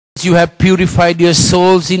You have purified your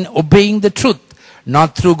souls in obeying the truth.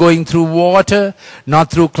 Not through going through water,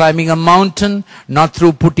 not through climbing a mountain, not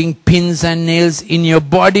through putting pins and nails in your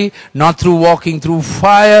body, not through walking through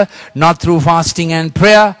fire, not through fasting and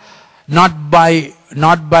prayer, not by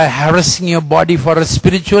harassing your body for a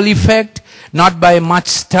spiritual effect, not by much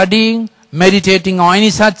studying, meditating or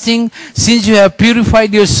any such thing. Since you have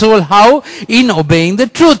purified your soul, how? In obeying the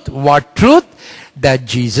truth. What truth? That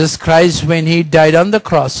Jesus Christ, when He died on the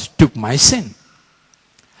cross, took my sin.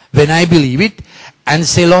 When I believe it and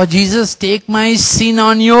say, Lord Jesus, take my sin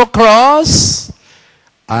on your cross,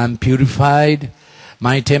 I am purified,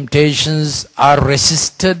 my temptations are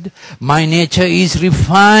resisted, my nature is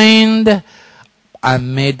refined, I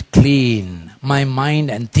am made clean. My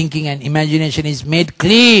mind and thinking and imagination is made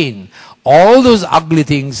clean. All those ugly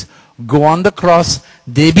things go on the cross.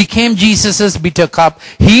 They became Jesus' bitter cup.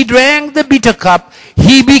 He drank the bitter cup.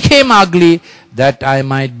 He became ugly that I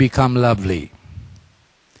might become lovely.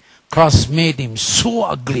 Cross made Him so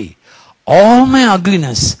ugly. All my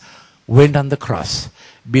ugliness went on the cross.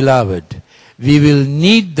 Beloved, we will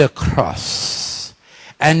need the cross.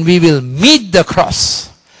 And we will meet the cross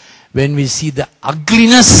when we see the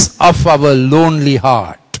ugliness of our lonely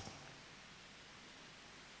heart.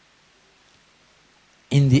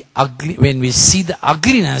 When we see the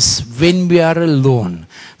ugliness, when we are alone,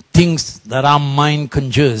 things that our mind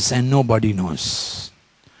conjures and nobody knows.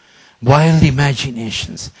 Wild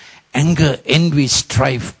imaginations, anger, envy,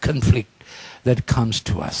 strife, conflict that comes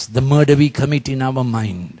to us. The murder we commit in our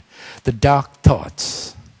mind. The dark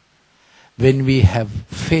thoughts. When we have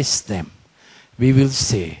faced them, we will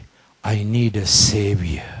say, I need a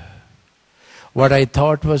Savior. What I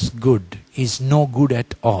thought was good is no good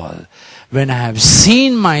at all. When I have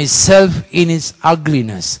seen myself in its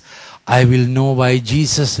ugliness, I will know why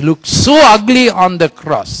Jesus looked so ugly on the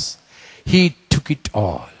cross. He took it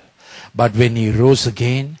all. But when He rose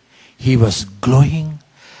again, He was glowing.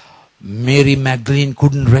 Mary Magdalene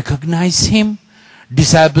couldn't recognize Him.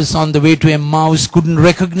 Disciples on the way to Emmaus couldn't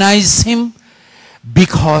recognize Him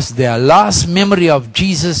because their last memory of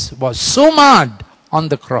Jesus was so marred on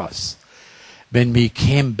the cross. When we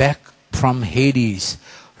came back from Hades,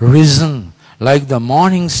 risen like the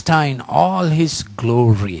morning star in all His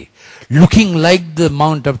glory, looking like the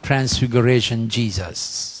Mount of Transfiguration,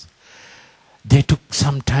 Jesus. They took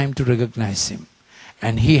some time to recognize Him.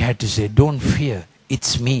 And He had to say, don't fear,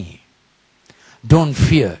 it's me. Don't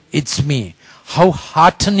fear, it's me. How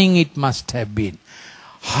heartening it must have been.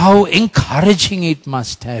 How encouraging it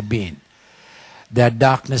must have been. That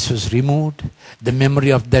darkness was removed. The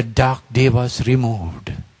memory of that dark day was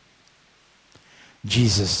removed.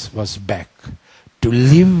 Jesus was back to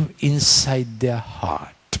live inside their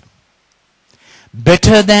heart.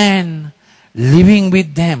 Better than living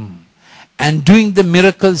with them and doing the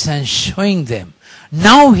miracles and showing them.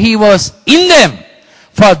 Now He was in them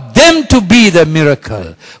for them to be the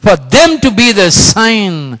miracle, for them to be the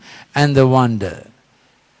sign and the wonder.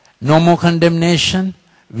 No more condemnation.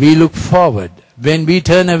 We look forward. When we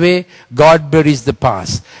turn away, God buries the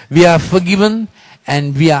past. We are forgiven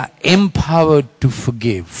and we are empowered to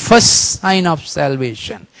forgive. First sign of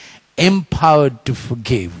salvation, empowered to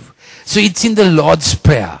forgive. So it's in the Lord's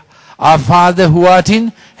Prayer. Our Father who art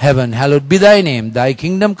in heaven, hallowed be thy name. Thy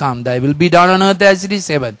kingdom come, thy will be done on earth as it is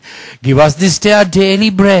heaven. Give us this day our daily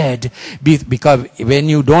bread. Because when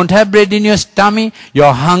you don't have bread in your tummy,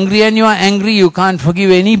 you're hungry and you're angry, you can't forgive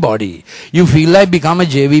anybody. You feel like become a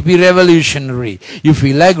JVP revolutionary. You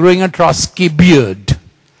feel like growing a Trotsky beard.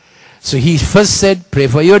 So He first said, pray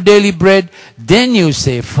for your daily bread. Then you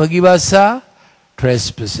say, forgive us our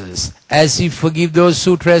trespasses, as we forgive those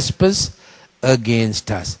who trespass against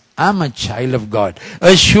us. I'm a child of God.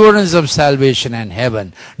 Assurance of salvation and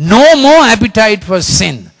heaven. No more appetite for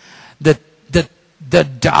sin. The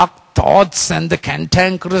dark thoughts and the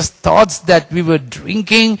cantankerous thoughts that we were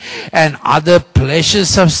drinking and other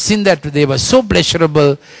pleasures of sin that they were so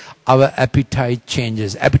pleasurable, our appetite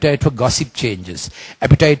changes. Appetite for gossip changes.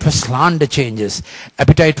 Appetite for slander changes.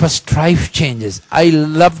 Appetite for strife changes. I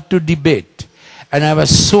love to debate and I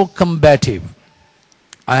was so combative.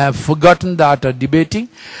 I have forgotten the art of debating.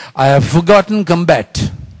 I have forgotten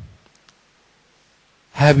combat.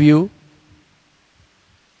 Have you?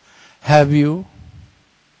 Have you?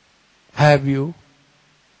 Have you?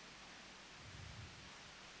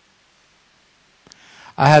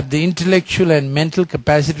 I have the intellectual and mental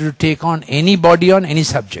capacity to take on anybody on any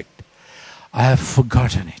subject. I have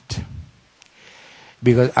forgotten it.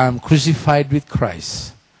 Because I am crucified with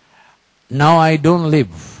Christ. Now I don't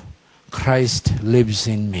live. Christ lives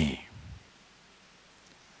in me.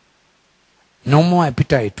 No more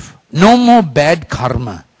appetite. No more bad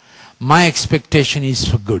karma. My expectation is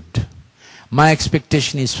for good. My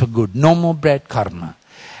expectation is for good. No more bad karma.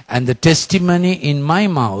 And the testimony in my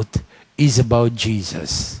mouth is about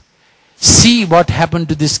Jesus. See what happened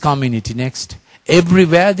to this community next.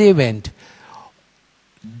 Everywhere they went,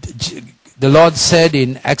 the Lord said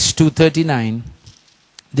in Acts 2:39,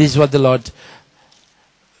 this is what the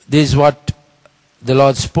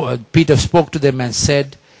Lord Peter spoke to them and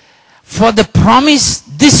said, for the promise,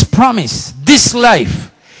 this life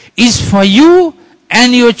is for you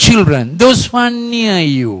and your children, those who are near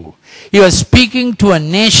you. He was speaking to a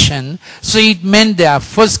nation, so it meant their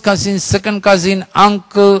first cousin, second cousin,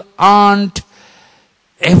 uncle, aunt,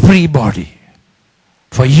 everybody.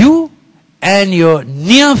 For you and your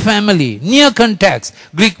near family, near contacts.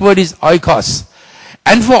 Greek word is oikos.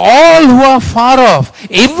 And for all who are far off,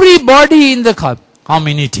 everybody in the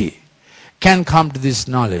community can come to this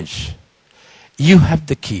knowledge. You have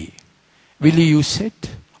the key. Will you use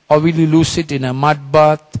it? Or will you lose it in a mud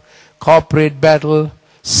bath, corporate battle,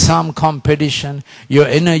 some competition? Your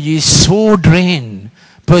energy is so drained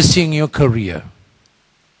pursuing your career.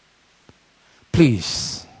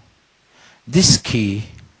 Please, this key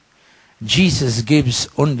Jesus gives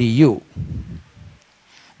only you.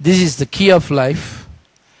 This is the key of life.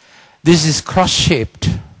 This is cross-shaped.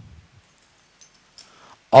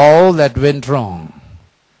 All that went wrong,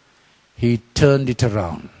 He turned it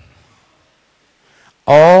around.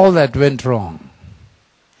 All that went wrong.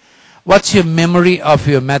 What's your memory of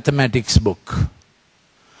your mathematics book?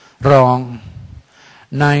 Wrong.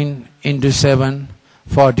 9 into 7,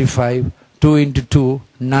 45. 2 into 2,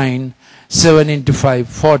 9. 7 into 5,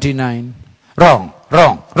 49. Wrong,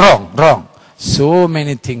 wrong, wrong, wrong. So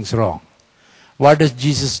many things wrong. What does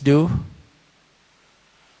Jesus do?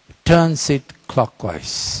 Turns it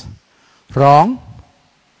clockwise. Wrong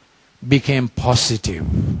became positive.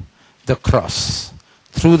 The cross.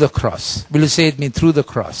 Through the cross. Will you say it with me? Through the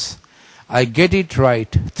cross. I get it right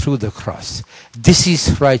through the cross. This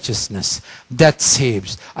is righteousness that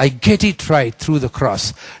saves. I get it right through the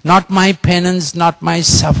cross. Not my penance, not my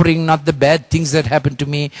suffering, not the bad things that happened to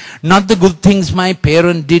me, not the good things my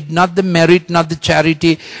parent did, not the merit, not the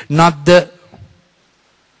charity, not the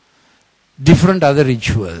different other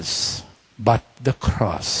rituals, but the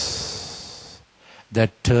cross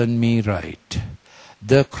that turned me right.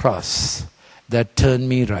 The cross that turned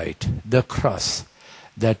me right. The cross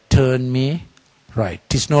that turned me right.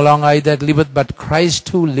 'Tis no longer I that liveth, but Christ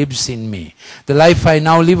who lives in me. The life I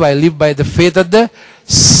now live, I live by the faith of the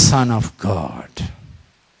Son of God.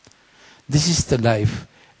 This is the life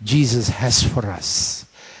Jesus has for us.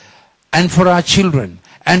 And for our children.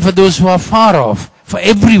 And for those who are far off. For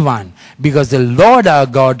everyone. Because the Lord our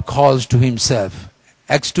God calls to Himself.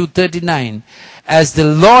 Acts 2:39. As the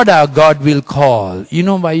Lord our God will call. You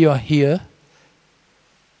know why you are here?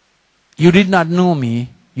 You did not know me.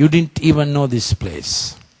 You didn't even know this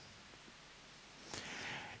place.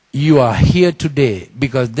 You are here today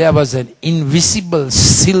because there was an invisible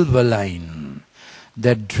silver line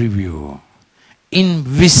that drew you.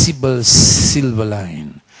 Invisible silver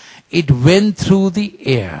line. It went through the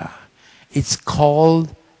air. It's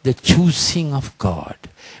called the choosing of God.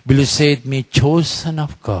 Will you say it me? Chosen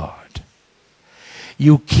of God.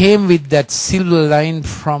 You came with that silver line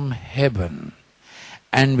from heaven.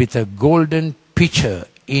 And with a golden pitcher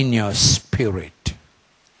in your spirit.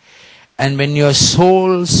 And when your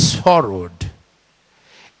soul sorrowed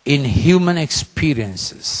in human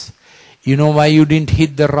experiences, you know why you didn't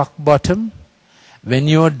hit the rock bottom? When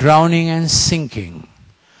you were drowning and sinking,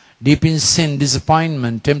 deep in sin,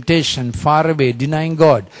 disappointment, temptation, far away, denying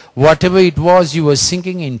God, whatever it was you were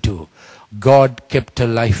sinking into, God kept a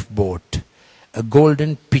lifeboat, a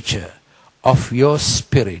golden pitcher of your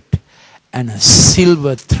spirit, and a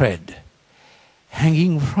silver thread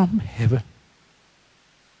hanging from heaven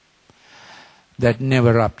that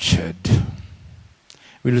never ruptured.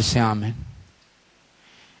 Will you say amen?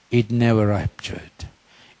 It never ruptured.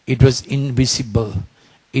 It was invisible.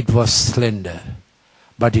 It was slender.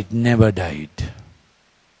 But it never died.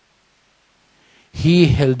 He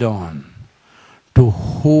held on to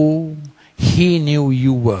whom He knew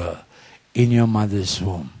you were in your mother's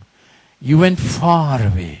womb. You went far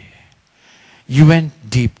away. You went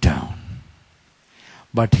deep down.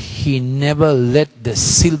 But He never let the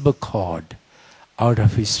silver cord out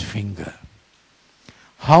of His finger.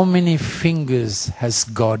 How many fingers has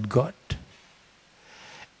God got?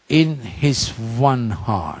 In His one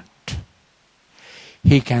heart.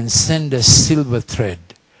 He can send a silver thread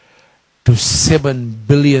to 7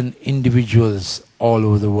 billion individuals all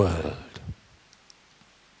over the world.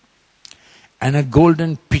 And a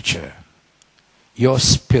golden pitcher, your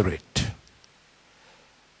spirit,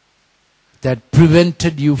 that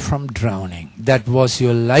prevented you from drowning. That was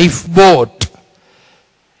your lifeboat.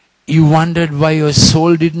 You wondered why your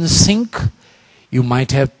soul didn't sink. You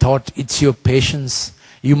might have thought it's your patience.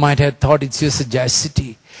 You might have thought it's your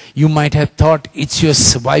sagacity. You might have thought it's your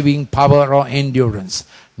surviving power or endurance.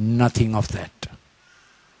 Nothing of that.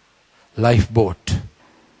 Lifeboat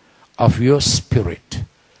of your spirit.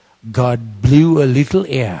 God blew a little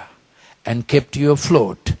air and kept you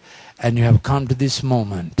afloat. And you have come to this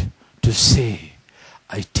moment to say,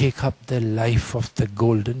 I take up the life of the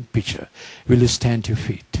golden pitcher. Will you stand to your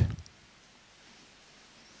feet?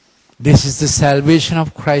 This is the salvation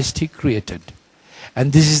of Christ He created.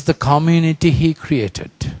 And this is the community He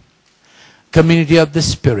created. Community of the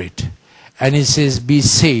Spirit. And He says, be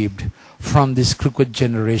saved from this crooked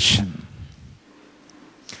generation.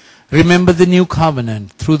 Remember the new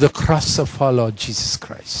covenant through the cross of our Lord Jesus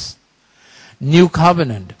Christ. New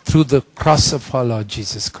covenant through the cross of our Lord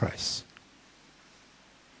Jesus Christ.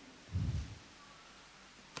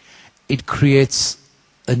 It creates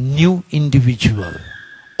a new individual.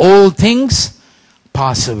 All things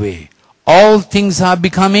pass away. All things are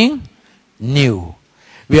becoming new.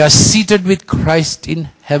 We are seated with Christ in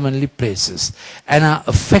heavenly places, and our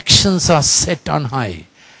affections are set on high.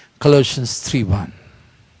 Colossians 3:1.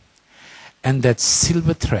 And that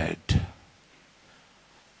silver thread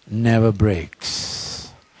never breaks.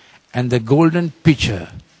 And the golden pitcher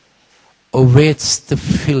awaits the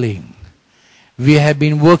filling. We have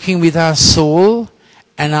been working with our soul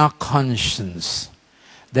and our conscience.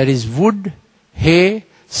 That is wood, hay,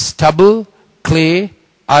 stubble, clay,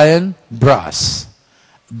 iron, brass.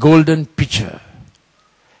 Golden pitcher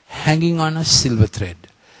hanging on a silver thread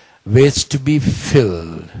waits to be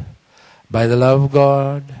filled by the love of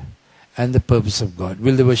God and the purpose of God.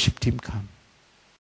 Will the worship team come?